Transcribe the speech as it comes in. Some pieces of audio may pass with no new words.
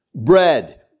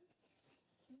Bread.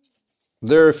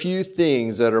 There are a few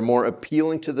things that are more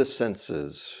appealing to the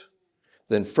senses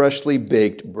than freshly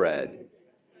baked bread.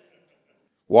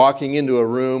 Walking into a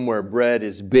room where bread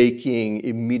is baking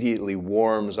immediately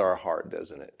warms our heart,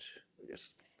 doesn't it?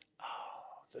 Just,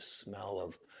 the smell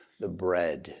of the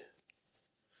bread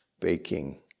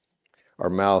baking. Our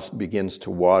mouth begins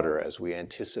to water as we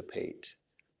anticipate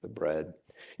the bread.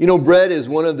 You know, bread is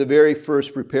one of the very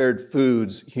first prepared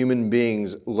foods human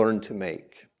beings learned to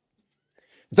make.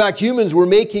 In fact, humans were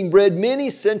making bread many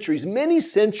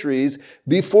centuries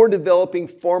before developing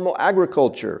formal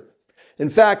agriculture. In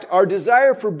fact, our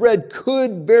desire for bread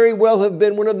could very well have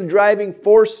been one of the driving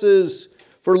forces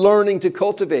for learning to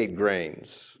cultivate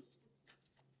grains.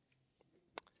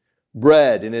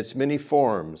 Bread, in its many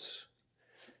forms,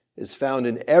 is found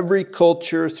in every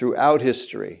culture throughout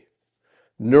history,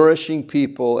 nourishing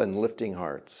people and lifting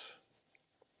hearts.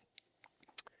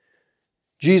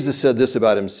 Jesus said this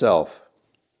about himself: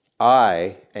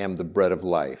 I am the bread of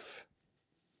life.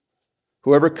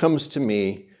 Whoever comes to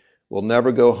me will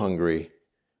never go hungry,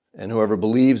 and whoever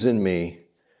believes in me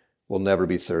will never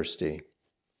be thirsty.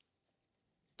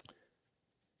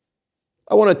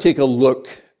 I want to take a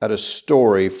look at a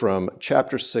story from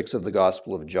chapter 6 of the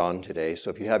Gospel of John today. So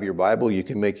if you have your Bible, you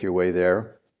can make your way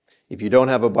there. If you don't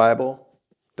have a Bible,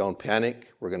 don't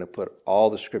panic. We're going to put all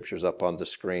the scriptures up on the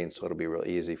screen, so it'll be real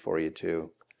easy for you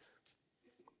too.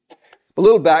 A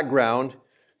little background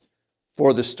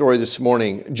for the story this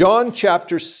morning. John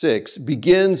chapter 6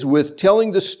 begins with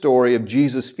telling the story of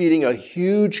Jesus feeding a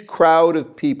huge crowd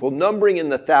of people, numbering in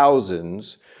the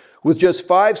thousands, with just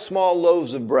 5 small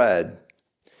loaves of bread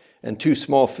and 2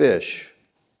 small fish.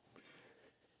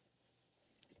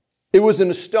 It was an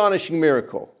astonishing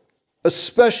miracle,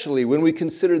 especially when we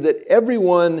consider that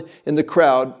everyone in the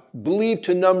crowd, believed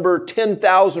to number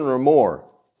 10,000 or more,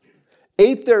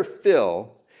 ate their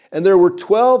fill, and there were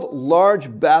 12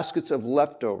 large baskets of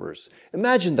leftovers.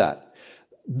 Imagine that.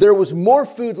 There was more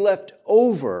food left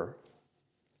over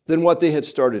than what they had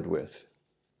started with.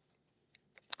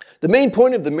 The main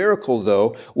point of the miracle,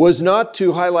 though, was not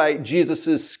to highlight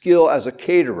Jesus' skill as a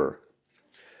caterer.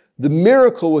 The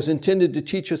miracle was intended to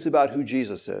teach us about who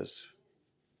Jesus is.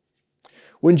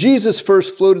 When Jesus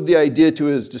first floated the idea to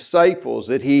his disciples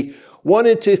that he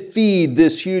wanted to feed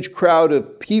this huge crowd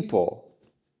of people,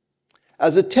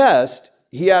 as a test,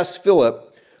 he asked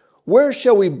Philip, "Where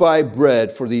shall we buy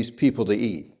bread for these people to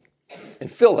eat?"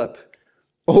 And Philip,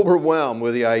 overwhelmed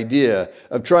with the idea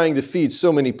of trying to feed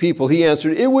so many people, he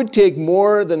answered, "It would take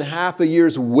more than half a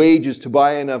year's wages to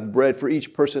buy enough bread for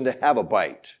each person to have a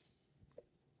bite."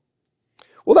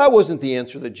 Well, that wasn't the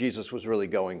answer that Jesus was really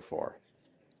going for.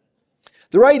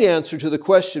 The right answer to the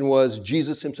question was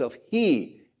Jesus himself.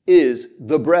 He is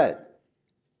the bread.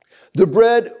 The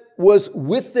bread was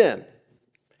with them,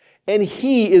 and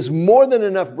he is more than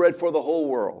enough bread for the whole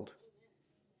world.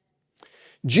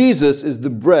 Jesus is the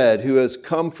bread who has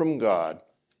come from God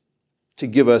to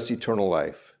give us eternal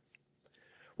life.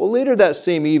 Well, later that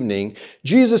same evening,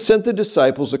 Jesus sent the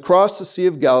disciples across the Sea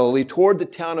of Galilee toward the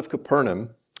town of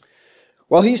Capernaum,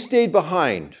 while he stayed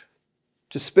behind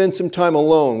to spend some time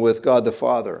alone with God the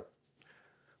Father.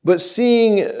 But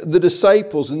seeing the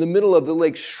disciples in the middle of the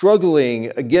lake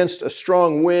struggling against a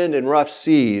strong wind and rough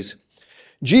seas,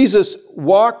 Jesus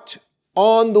walked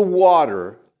on the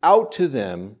water out to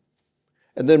them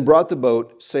and then brought the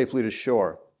boat safely to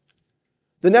shore.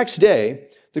 The next day,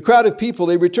 the crowd of people,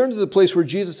 they returned to the place where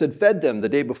Jesus had fed them the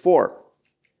day before.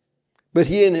 But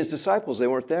he and his disciples, they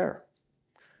weren't there.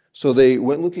 So they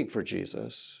went looking for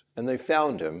Jesus, and they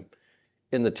found him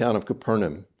in the town of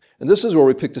Capernaum. And this is where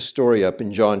we pick the story up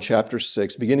in John chapter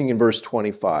 6, beginning in verse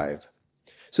 25.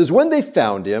 It says, when they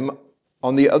found him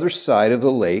on the other side of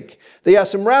the lake, they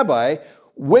asked him, "Rabbi,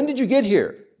 when did you get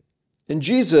here?" And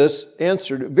Jesus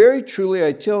answered, "Very truly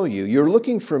I tell you, you're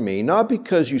looking for me, not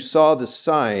because you saw the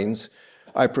signs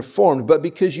I performed, but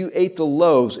because you ate the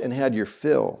loaves and had your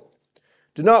fill.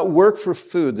 Do not work for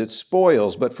food that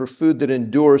spoils, but for food that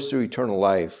endures through eternal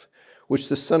life, which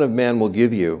the Son of Man will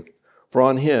give you. For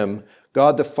on him,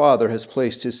 God the Father has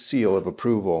placed his seal of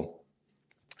approval."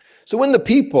 So when the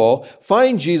people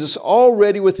find Jesus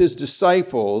already with his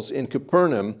disciples in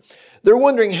Capernaum, they're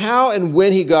wondering how and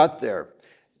when he got there.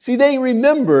 See, they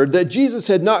remembered that Jesus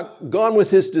had not gone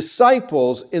with his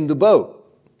disciples in the boat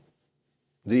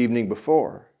the evening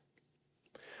before.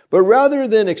 But rather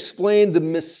than explain the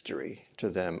mystery to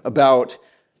them about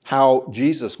how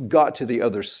Jesus got to the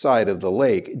other side of the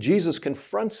lake, Jesus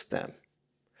confronts them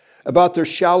about their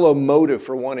shallow motive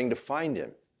for wanting to find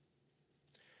him.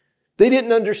 They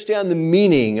didn't understand the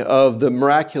meaning of the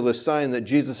miraculous sign that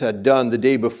Jesus had done the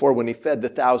day before when he fed the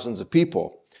thousands of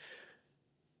people.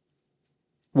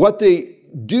 What they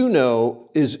do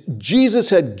know is Jesus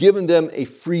had given them a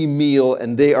free meal,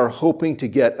 and they are hoping to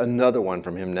get another one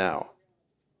from him now.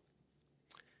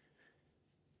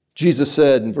 Jesus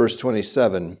said in verse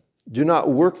 27, "Do not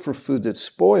work for food that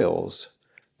spoils,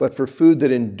 but for food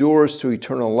that endures to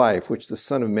eternal life, which the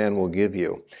Son of Man will give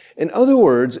you." In other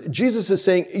words, Jesus is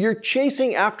saying, you're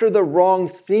chasing after the wrong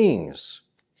things.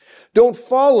 Don't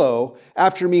follow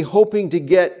after me hoping to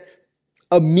get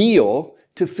a meal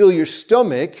to fill your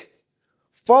stomach.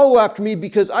 Follow after me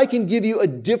because I can give you a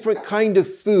different kind of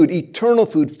food, eternal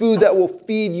food, food that will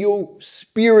feed you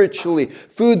spiritually,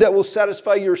 food that will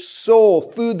satisfy your soul,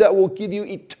 food that will give you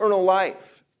eternal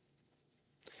life.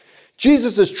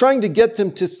 Jesus is trying to get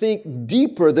them to think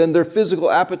deeper than their physical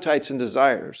appetites and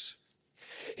desires.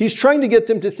 He's trying to get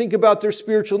them to think about their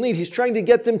spiritual need. He's trying to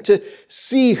get them to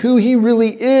see who he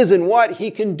really is and what he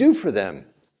can do for them.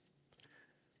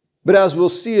 But as we'll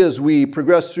see as we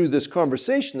progress through this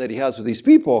conversation that he has with these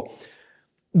people,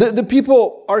 the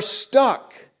people are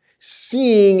stuck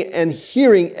seeing and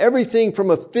hearing everything from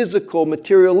a physical,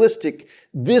 materialistic,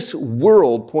 this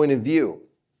world point of view.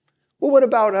 Well, what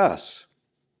about us?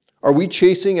 Are we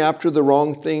chasing after the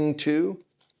wrong thing too?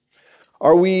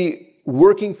 Are we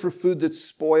working for food that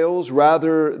spoils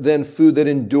rather than food that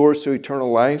endures to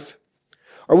eternal life?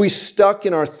 Are we stuck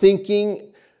in our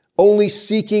thinking, only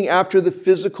seeking after the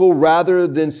physical rather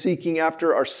than seeking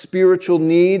after our spiritual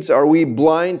needs? Are we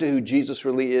blind to who Jesus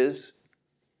really is?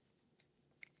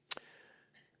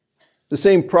 The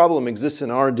same problem exists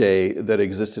in our day that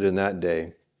existed in that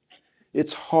day.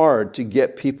 It's hard to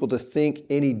get people to think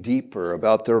any deeper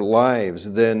about their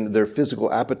lives than their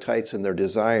physical appetites and their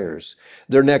desires,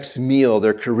 their next meal,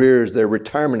 their careers, their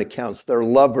retirement accounts, their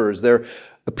lovers, their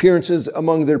appearances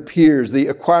among their peers, the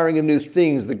acquiring of new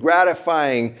things, the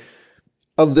gratifying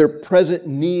of their present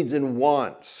needs and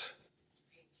wants.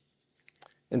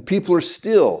 And people are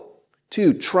still,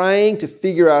 too, trying to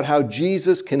figure out how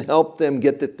Jesus can help them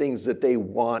get the things that they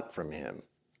want from him.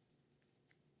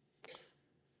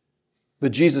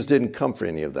 But Jesus didn't come for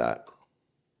any of that.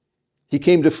 He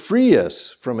came to free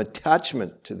us from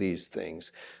attachment to these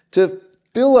things, to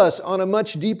fill us on a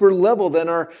much deeper level than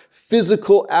our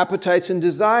physical appetites and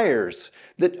desires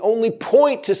that only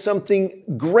point to something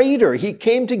greater. He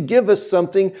came to give us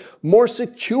something more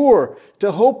secure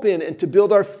to hope in and to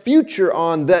build our future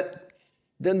on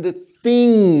than the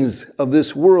things of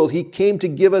this world. He came to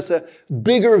give us a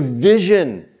bigger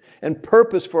vision and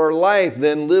purpose for our life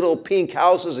than little pink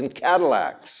houses and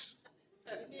Cadillacs.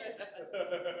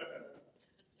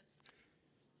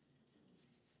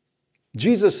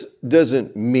 Jesus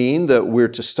doesn't mean that we're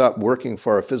to stop working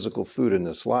for our physical food in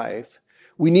this life.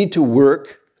 We need to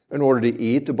work in order to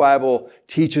eat. The Bible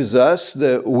teaches us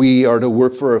that we are to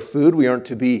work for our food. We aren't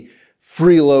to be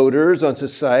freeloaders on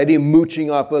society,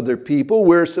 mooching off other people.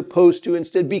 We're supposed to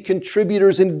instead be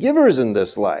contributors and givers in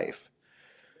this life.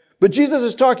 But Jesus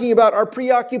is talking about our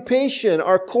preoccupation,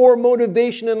 our core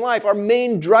motivation in life, our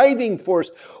main driving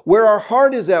force, where our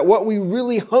heart is at, what we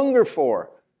really hunger for,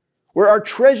 where our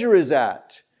treasure is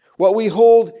at, what we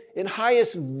hold in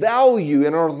highest value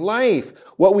in our life,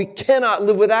 what we cannot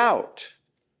live without.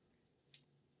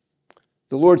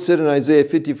 The Lord said in Isaiah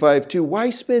 55:2, "Why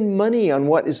spend money on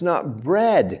what is not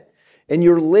bread, and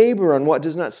your labor on what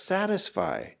does not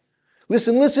satisfy?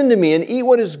 Listen to me and eat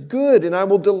what is good,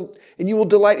 and you will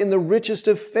delight in the richest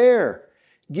of fare.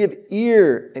 Give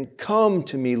ear and come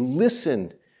to me.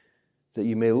 Listen that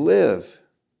you may live."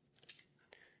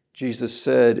 Jesus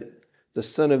said, "The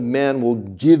Son of Man will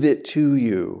give it to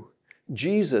you."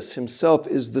 Jesus himself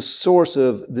is the source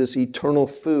of this eternal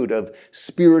food, of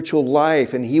spiritual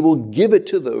life, and he will give it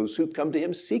to those who come to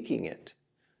him seeking it.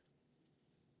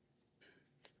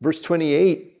 Verse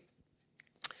 28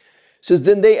 says,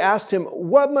 "Then they asked him,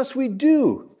 'What must we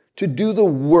do to do the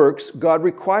works God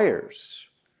requires?'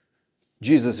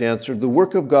 Jesus answered, 'The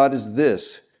work of God is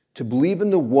this, to believe in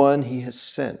the one he has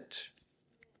sent.'"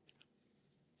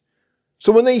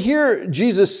 So when they hear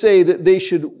Jesus say that they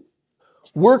should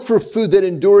work for food that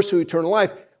endures to eternal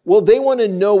life, well, they want to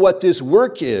know what this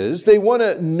work is. They want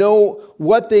to know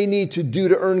what they need to do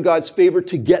to earn God's favor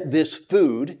to get this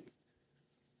food.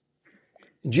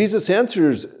 Jesus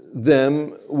answers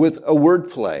them with a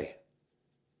wordplay.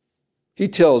 He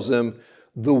tells them,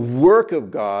 the work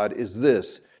of God is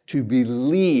this, to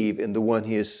believe in the one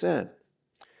he has sent.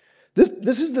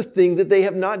 This is the thing that they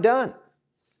have not done.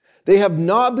 They have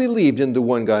not believed in the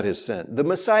one God has sent. The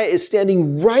Messiah is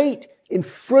standing right in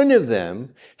front of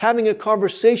them, having a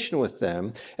conversation with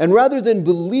them. And rather than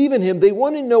believe in him, they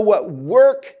want to know what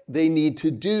work they need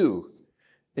to do.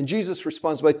 And Jesus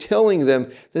responds by telling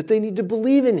them that they need to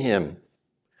believe in him.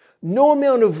 No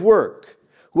amount of work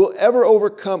will ever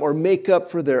overcome or make up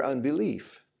for their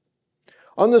unbelief.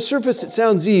 On the surface, it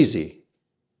sounds easy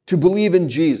to believe in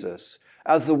Jesus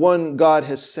as the one God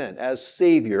has sent, as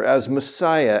Savior, as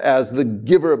Messiah, as the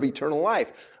giver of eternal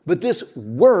life. But this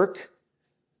work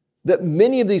that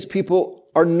many of these people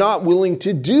are not willing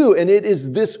to do, and it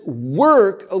is this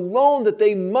work alone that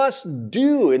they must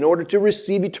do in order to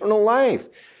receive eternal life.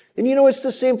 And it's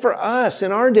the same for us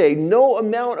in our day. No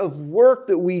amount of work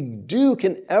that we do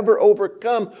can ever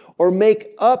overcome or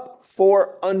make up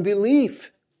for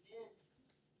unbelief.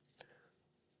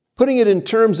 Putting it in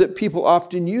terms that people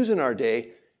often use in our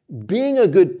day, being a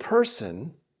good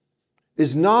person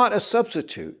is not a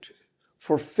substitute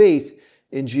for faith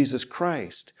in Jesus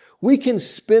Christ. We can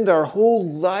spend our whole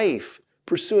life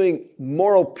pursuing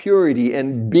moral purity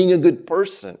and being a good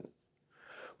person.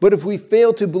 But if we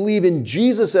fail to believe in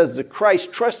Jesus as the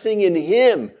Christ, trusting in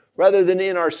him rather than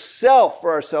in ourselves for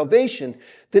our salvation,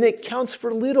 then it counts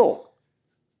for little.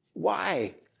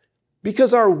 Why?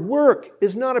 Because our work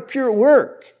is not a pure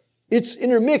work. It's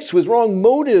intermixed with wrong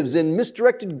motives and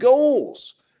misdirected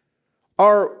goals.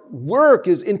 Our work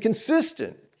is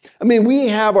inconsistent. We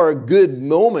have our good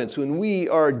moments when we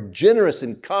are generous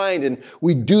and kind and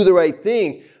we do the right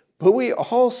thing, but we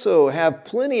also have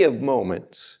plenty of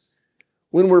moments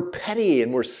when we're petty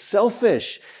and we're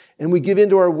selfish and we give in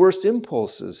to our worst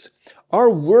impulses. Our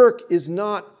work is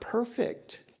not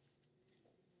perfect.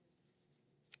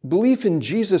 Belief in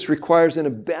Jesus requires an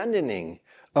abandoning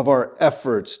of our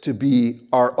efforts to be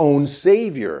our own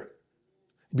Savior.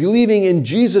 Believing in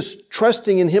Jesus,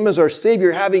 trusting in him as our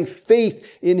Savior, having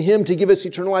faith in him to give us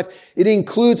eternal life, it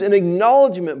includes an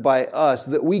acknowledgement by us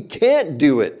that we can't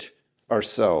do it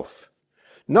ourselves.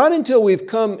 Not until we've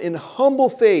come in humble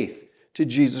faith to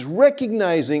Jesus,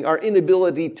 recognizing our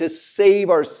inability to save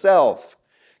ourselves,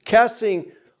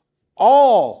 casting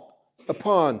all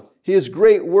upon his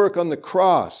great work on the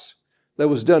cross that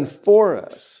was done for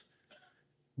us,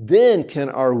 then can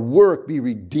our work be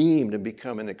redeemed and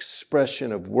become an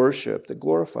expression of worship that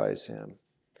glorifies him.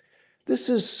 This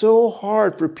is so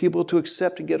hard for people to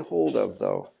accept and get hold of,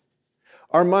 though.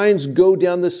 Our minds go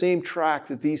down the same track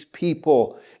that these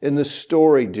people in the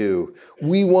story do.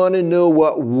 We want to know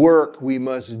what work we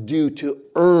must do to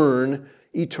earn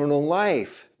eternal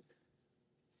life.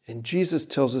 And Jesus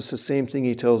tells us the same thing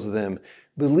he tells them.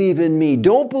 Believe in me.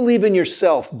 Don't believe in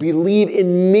yourself. Believe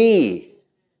in me.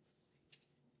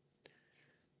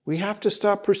 We have to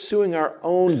stop pursuing our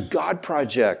own God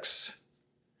projects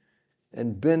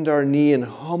and bend our knee in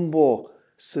humble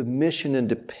submission and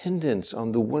dependence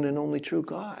on the one and only true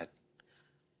God.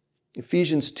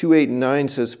 Ephesians 2:8-9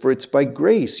 says, "For it's by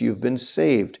grace you've been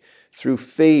saved through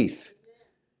faith.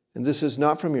 And this is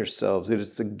not from yourselves, it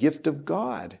is the gift of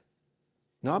God,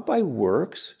 not by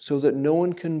works, so that no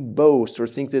one can boast or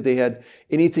think that they had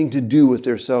anything to do with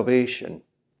their salvation."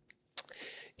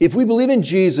 If we believe in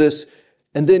Jesus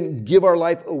and then give our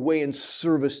life away in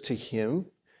service to him,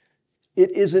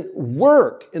 it isn't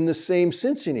work in the same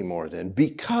sense anymore then,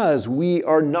 because we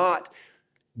are not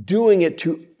doing it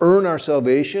to earn our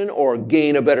salvation or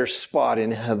gain a better spot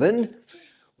in heaven.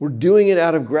 We're doing it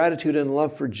out of gratitude and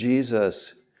love for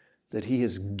Jesus, that he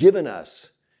has given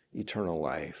us eternal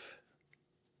life.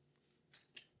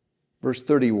 Verse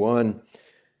 31,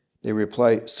 they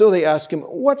reply, so they ask him,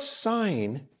 what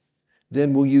sign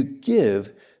then will you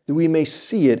give that we may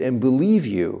see it and believe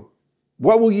you?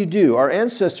 What will you do? Our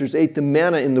ancestors ate the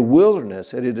manna in the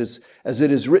wilderness, as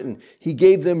it is written, he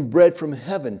gave them bread from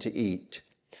heaven to eat.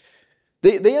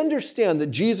 They understand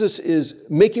that Jesus is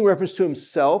making reference to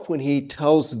himself when he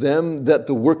tells them that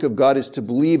the work of God is to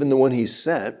believe in the one he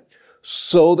sent.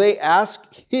 So they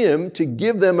ask him to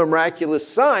give them a miraculous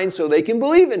sign so they can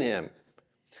believe in him.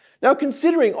 Now,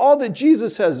 considering all that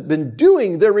Jesus has been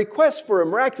doing, their request for a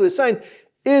miraculous sign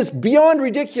is beyond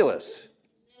ridiculous.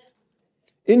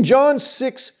 In John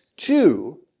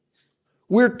 6:2,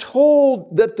 we're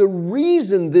told that the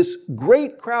reason this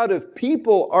great crowd of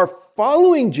people are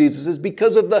following Jesus is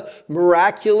because of the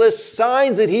miraculous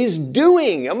signs that he's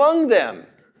doing among them.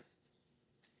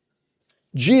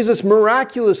 Jesus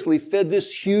miraculously fed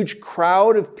this huge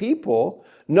crowd of people,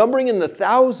 numbering in the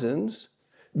thousands,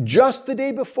 just the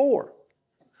day before,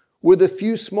 with a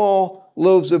few small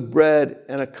loaves of bread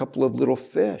and a couple of little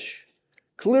fish.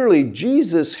 Clearly,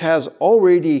 Jesus has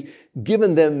already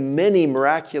given them many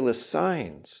miraculous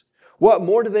signs. What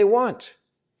more do they want?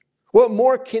 What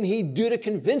more can he do to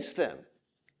convince them?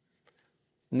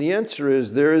 And the answer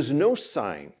is there is no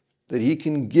sign that he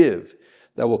can give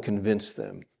that will convince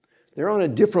them. They're on a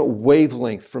different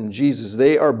wavelength from Jesus.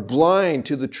 They are blind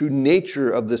to the true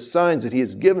nature of the signs that he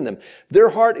has given them. Their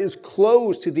heart is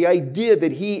closed to the idea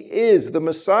that he is the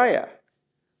Messiah.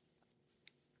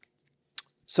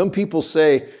 Some people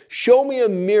say, show me a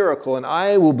miracle and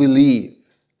I will believe.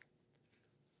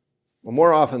 Well,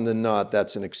 more often than not,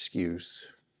 that's an excuse.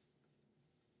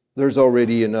 There's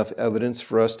already enough evidence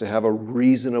for us to have a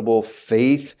reasonable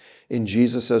faith in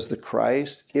Jesus as the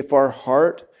Christ. If our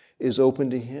heart is open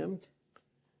to him,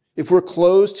 if we're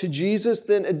closed to Jesus,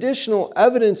 then additional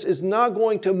evidence is not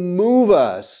going to move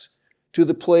us to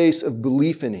the place of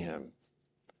belief in him.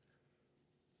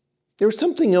 There was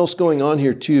something else going on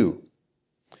here too.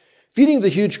 Feeding the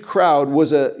huge crowd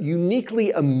was a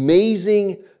uniquely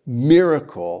amazing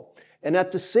miracle, and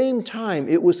at the same time,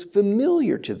 it was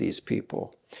familiar to these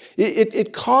people.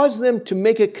 It caused them to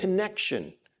make a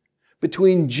connection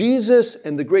between Jesus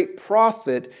and the great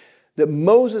prophet that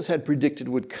Moses had predicted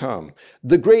would come,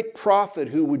 the great prophet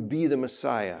who would be the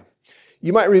Messiah.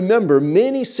 You might remember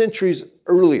many centuries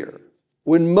earlier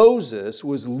when Moses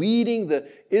was leading the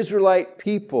Israelite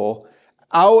people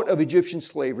out of Egyptian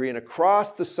slavery and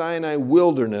across the Sinai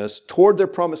wilderness toward their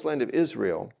promised land of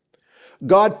Israel,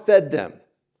 God fed them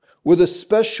with a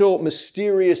special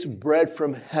mysterious bread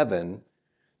from heaven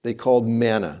they called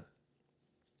manna.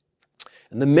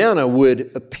 And the manna would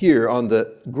appear on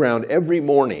the ground every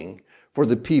morning for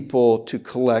the people to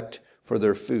collect for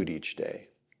their food each day.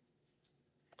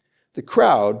 The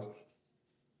crowd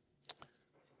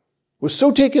was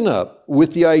so taken up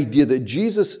with the idea that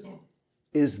Jesus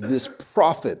is this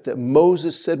prophet that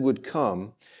Moses said would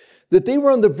come, that they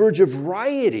were on the verge of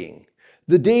rioting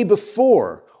the day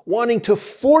before, wanting to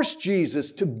force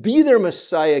Jesus to be their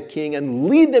Messiah king and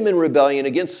lead them in rebellion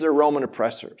against their Roman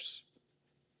oppressors.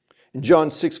 In John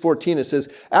 6:14 it says,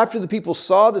 after the people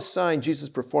saw the sign Jesus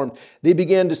performed, they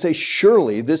began to say,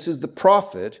 surely this is the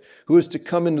prophet who is to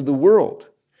come into the world.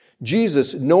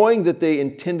 Jesus, knowing that they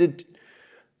intended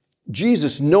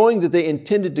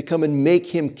to come and make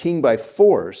him king by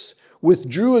force,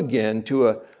 withdrew again to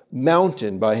a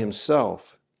mountain by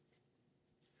himself.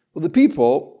 Well, the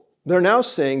people, they're now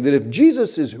saying that if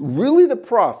Jesus is really the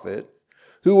prophet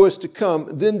who was to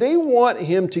come, then they want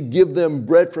him to give them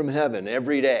bread from heaven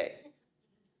every day,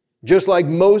 just like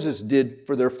Moses did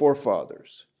for their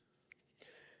forefathers.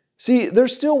 See, they're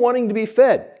still wanting to be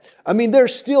fed. I mean, they're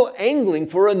still angling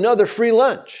for another free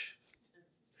lunch.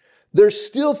 They're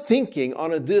still thinking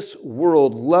on a this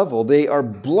world level. They are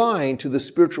blind to the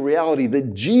spiritual reality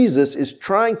that Jesus is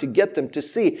trying to get them to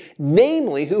see,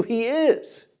 namely who he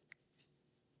is.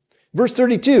 Verse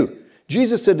 32,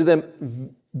 Jesus said to them,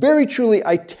 very truly,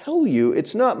 I tell you,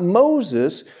 it's not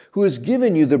Moses who has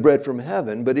given you the bread from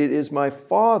heaven, but it is my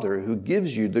Father who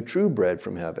gives you the true bread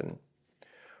from heaven.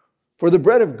 For the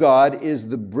bread of God is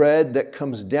the bread that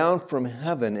comes down from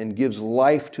heaven and gives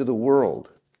life to the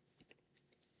world.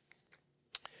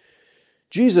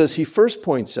 Jesus, he first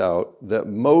points out that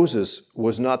Moses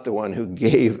was not the one who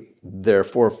gave their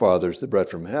forefathers the bread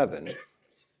from heaven.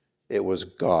 It was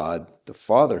God, the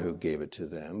Father, who gave it to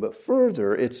them. But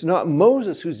further, it's not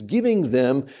Moses who's giving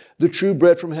them the true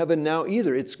bread from heaven now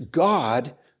either. It's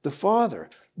God, the Father.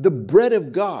 The bread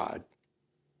of God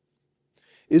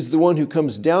is the one who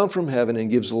comes down from heaven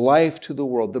and gives life to the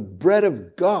world. The bread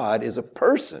of God is a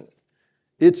person.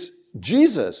 It's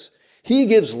Jesus. He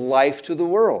gives life to the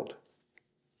world.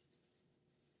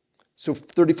 So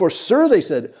 34, sir, they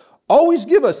said, always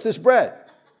give us this bread.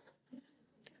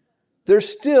 They're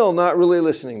still not really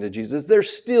listening to Jesus. They're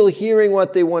still hearing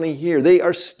what they want to hear. They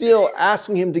are still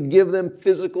asking him to give them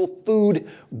physical food,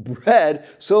 bread,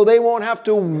 so they won't have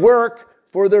to work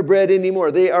for their bread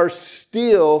anymore. They are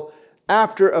still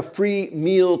after a free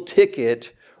meal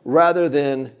ticket rather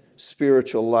than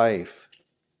spiritual life.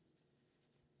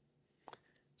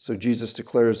 So Jesus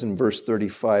declares in verse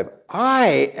 35,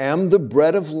 I am the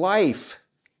bread of life.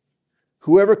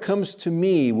 Whoever comes to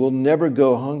me will never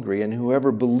go hungry, and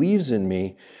whoever believes in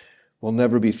me will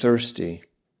never be thirsty.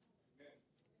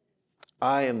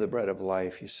 I am the bread of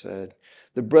life, he said.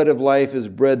 The bread of life is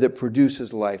bread that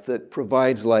produces life, that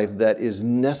provides life, that is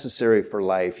necessary for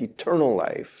life, eternal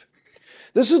life.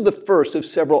 This is the first of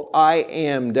several I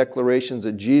am declarations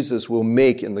that Jesus will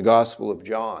make in the Gospel of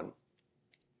John.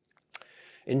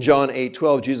 In John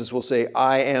 8:12, Jesus will say,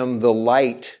 I am the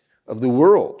light of the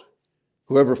world.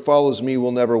 Whoever follows me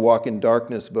will never walk in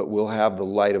darkness, but will have the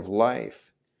light of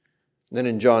life. Then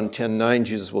in John 10:9,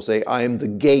 Jesus will say, I am the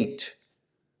gate.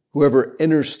 Whoever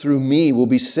enters through me will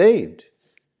be saved.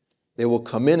 They will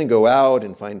come in and go out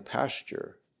and find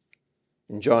pasture.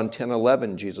 In John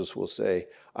 10:11, Jesus will say,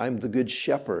 I'm the good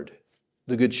shepherd.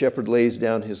 The good shepherd lays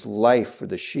down his life for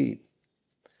the sheep.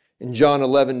 In John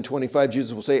 11:25,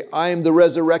 Jesus will say, I am the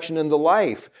resurrection and the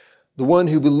life. The one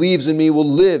who believes in me will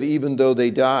live even though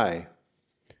they die.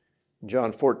 In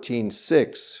John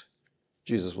 14:6,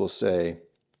 Jesus will say,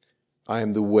 I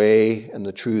am the way and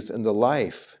the truth and the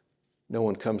life. No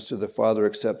one comes to the Father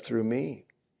except through me.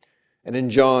 And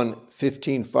in John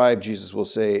 15:5, Jesus will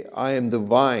say, I am the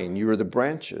vine, you are the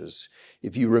branches.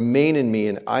 If you remain in me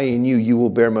and I in you, you will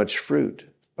bear much fruit.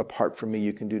 Apart from me,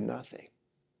 you can do nothing.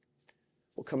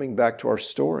 Well, coming back to our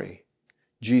story,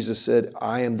 Jesus said,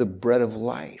 I am the bread of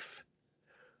life.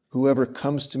 Whoever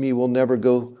comes to me will never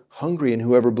go hungry, and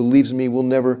whoever believes in me will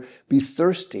never be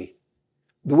thirsty.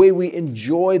 The way we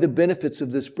enjoy the benefits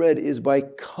of this bread is by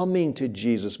coming to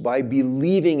Jesus, by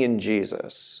believing in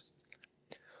Jesus.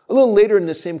 A little later in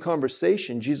the same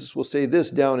conversation, Jesus will say this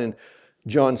down in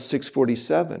John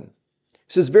 6:47. He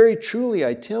says, very truly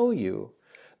I tell you,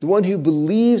 the one who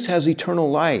believes has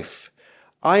eternal life.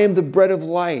 I am the bread of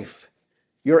life.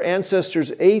 Your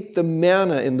ancestors ate the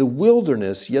manna in the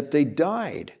wilderness, yet they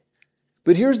died.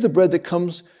 But here's the bread that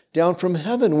comes down from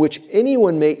heaven, which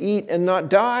anyone may eat and not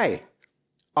die.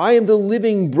 I am the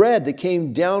living bread that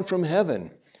came down from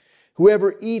heaven.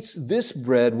 Whoever eats this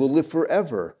bread will live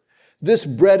forever. This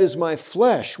bread is my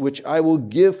flesh, which I will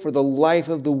give for the life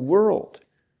of the world.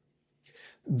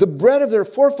 The bread of their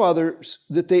forefathers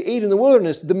that they ate in the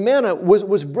wilderness, the manna,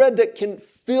 was bread that can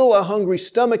fill a hungry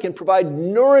stomach and provide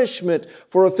nourishment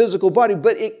for a physical body,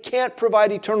 but it can't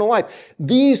provide eternal life.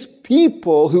 These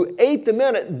people who ate the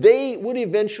manna, they would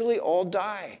eventually all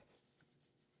die.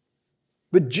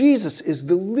 But Jesus is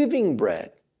the living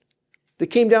bread that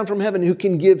came down from heaven who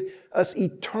can give us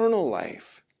eternal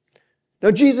life.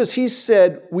 Now, Jesus, he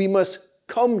said we must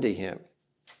come to him.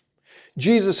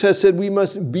 Jesus has said we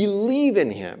must believe in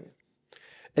him.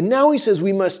 And now he says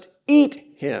we must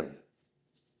eat him.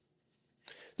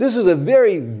 This is a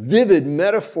very vivid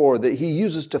metaphor that he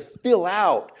uses to fill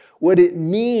out what it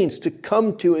means to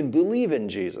come to and believe in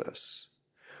Jesus.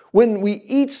 When we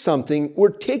eat something, we're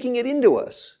taking it into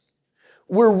us.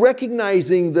 We're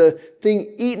recognizing the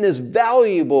thing eaten as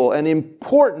valuable and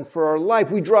important for our life.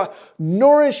 We draw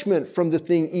nourishment from the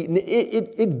thing eaten.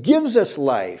 It gives us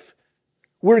life.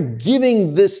 We're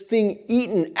giving this thing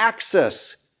eaten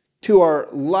access to our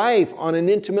life on an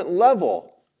intimate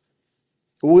level.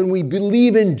 When we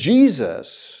believe in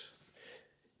Jesus,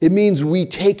 it means we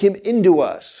take him into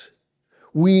us.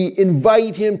 We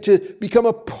invite him to become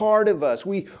a part of us.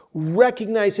 We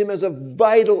recognize him as a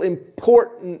vital,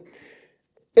 important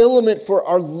element for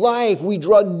our life. We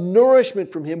draw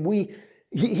nourishment from him.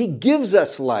 He gives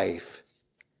us life.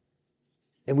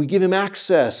 And we give him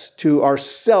access to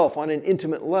ourself on an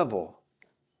intimate level.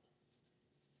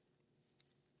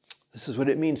 This is what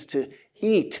it means to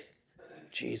eat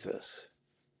Jesus.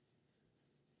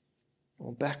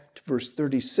 Well, back to verse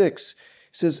 36,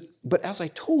 he says, but as I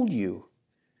told you,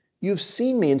 you've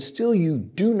seen me and still you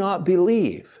do not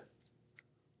believe.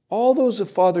 All those the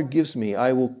Father gives me,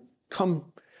 all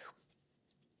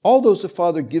those the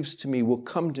Father gives to me will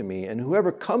come to me, and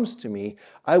whoever comes to me,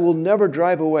 I will never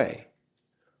drive away.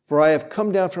 For I have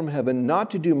come down from heaven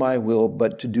not to do my will,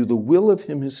 but to do the will of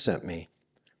him who sent me.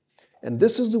 And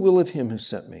this is the will of him who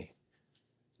sent me,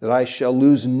 that I shall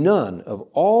lose none of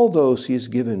all those he has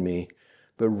given me,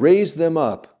 but raise them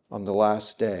up on the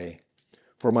last day.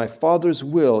 For my Father's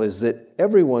will is that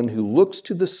everyone who looks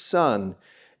to the Son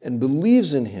and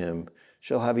believes in him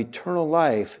shall have eternal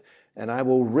life, and I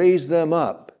will raise them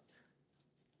up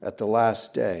at the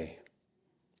last day.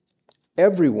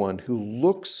 Everyone who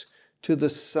looks to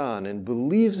the Son and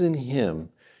believes in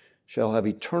him shall have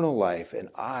eternal life, and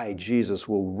I, Jesus,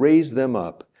 will raise them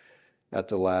up at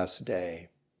the last day.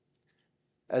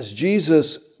 As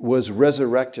Jesus was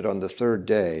resurrected on the third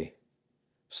day,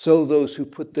 so those who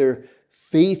put their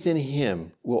faith in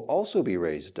him will also be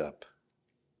raised up.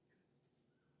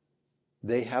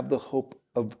 They have the hope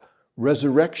of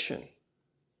resurrection.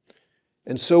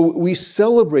 And so we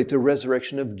celebrate the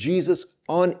resurrection of Jesus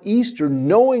on Easter,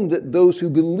 knowing that those who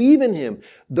believe in him,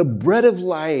 the bread of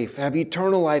life, have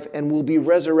eternal life and will be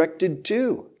resurrected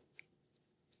too.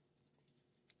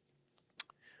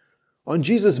 On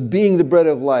Jesus being the bread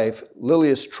of life,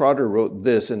 Lilias Trotter wrote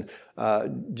this, and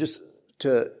just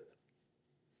to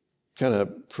kind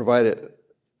of provide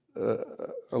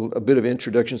a bit of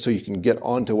introduction so you can get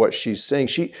on to what she's saying.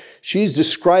 She's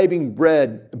describing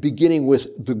bread beginning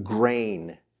with the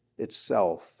grain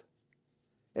itself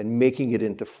and making it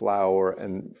into flour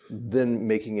and then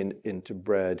making it into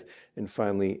bread and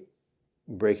finally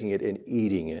breaking it and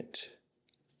eating it.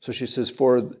 So she says,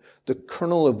 for the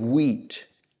kernel of wheat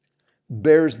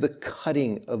bears the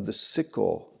cutting of the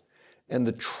sickle and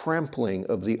the trampling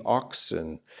of the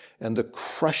oxen and the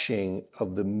crushing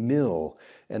of the mill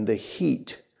and the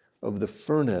heat of the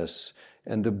furnace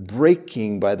and the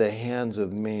breaking by the hands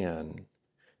of man,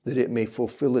 that it may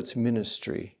fulfill its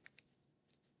ministry.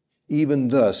 Even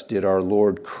thus did our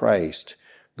Lord Christ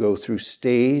go through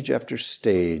stage after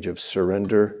stage of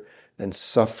surrender and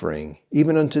suffering,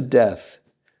 even unto death,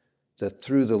 that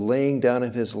through the laying down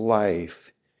of his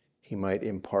life, he might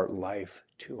impart life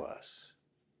to us.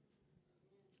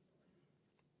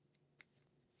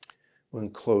 When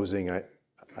closing, I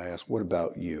ask, what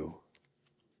about you?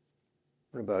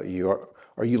 What about you?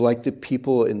 Are you like the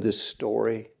people in this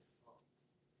story?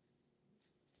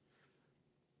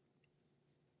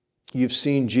 You've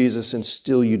seen Jesus and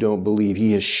still you don't believe.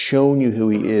 He has shown you who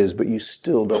he is, but you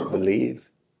still don't believe.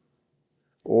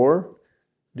 Or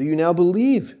do you now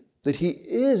believe that he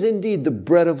is indeed the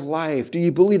bread of life? Do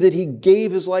you believe that he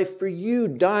gave his life for you,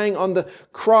 dying on the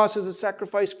cross as a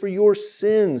sacrifice for your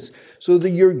sins, so that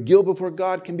your guilt before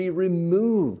God can be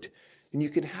removed and you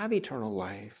can have eternal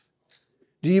life?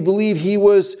 Do you believe he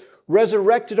was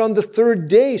resurrected on the third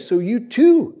day, so you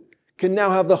too can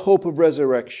now have the hope of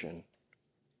resurrection?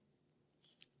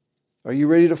 Are you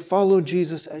ready to follow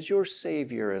Jesus as your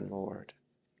Savior and Lord?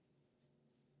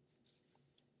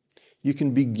 You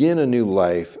can begin a new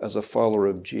life as a follower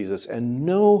of Jesus and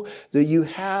know that you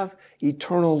have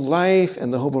eternal life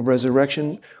and the hope of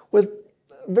resurrection with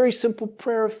a very simple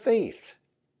prayer of faith.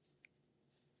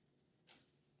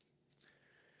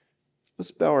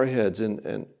 Let's bow our heads,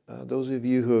 and those of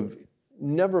you who have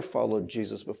never followed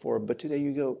Jesus before, but today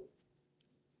you go,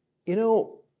 you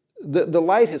know, the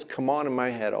light has come on in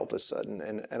my head all of a sudden,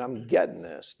 and I'm getting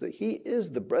this, that he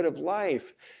is the bread of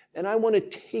life, and I want to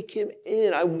take him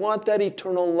in. I want that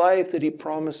eternal life that he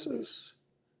promises.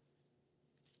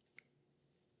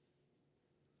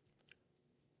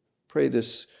 Pray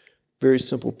this very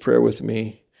simple prayer with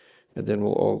me, and then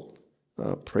we'll all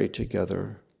pray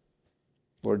together.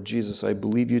 Lord Jesus, I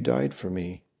believe you died for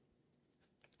me.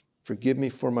 Forgive me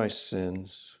for my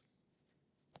sins.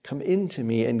 Come into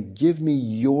me and give me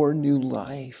your new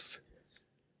life.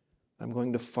 I'm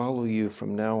going to follow you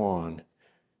from now on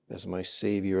as my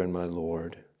Savior and my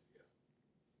Lord.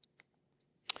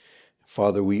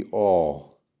 Father, we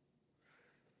all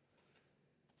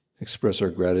express our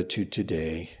gratitude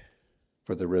today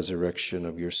for the resurrection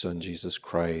of your Son, Jesus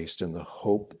Christ, and the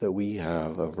hope that we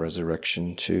have of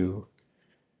resurrection too.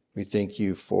 We thank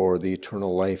you for the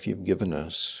eternal life you've given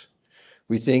us.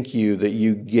 We thank you that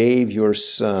you gave your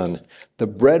Son, the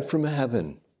bread from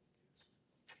heaven,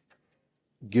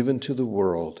 given to the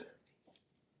world.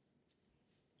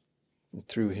 And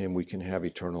through him we can have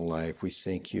eternal life. We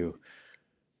thank you.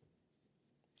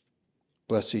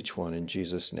 Bless each one in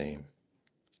Jesus' name.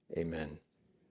 Amen.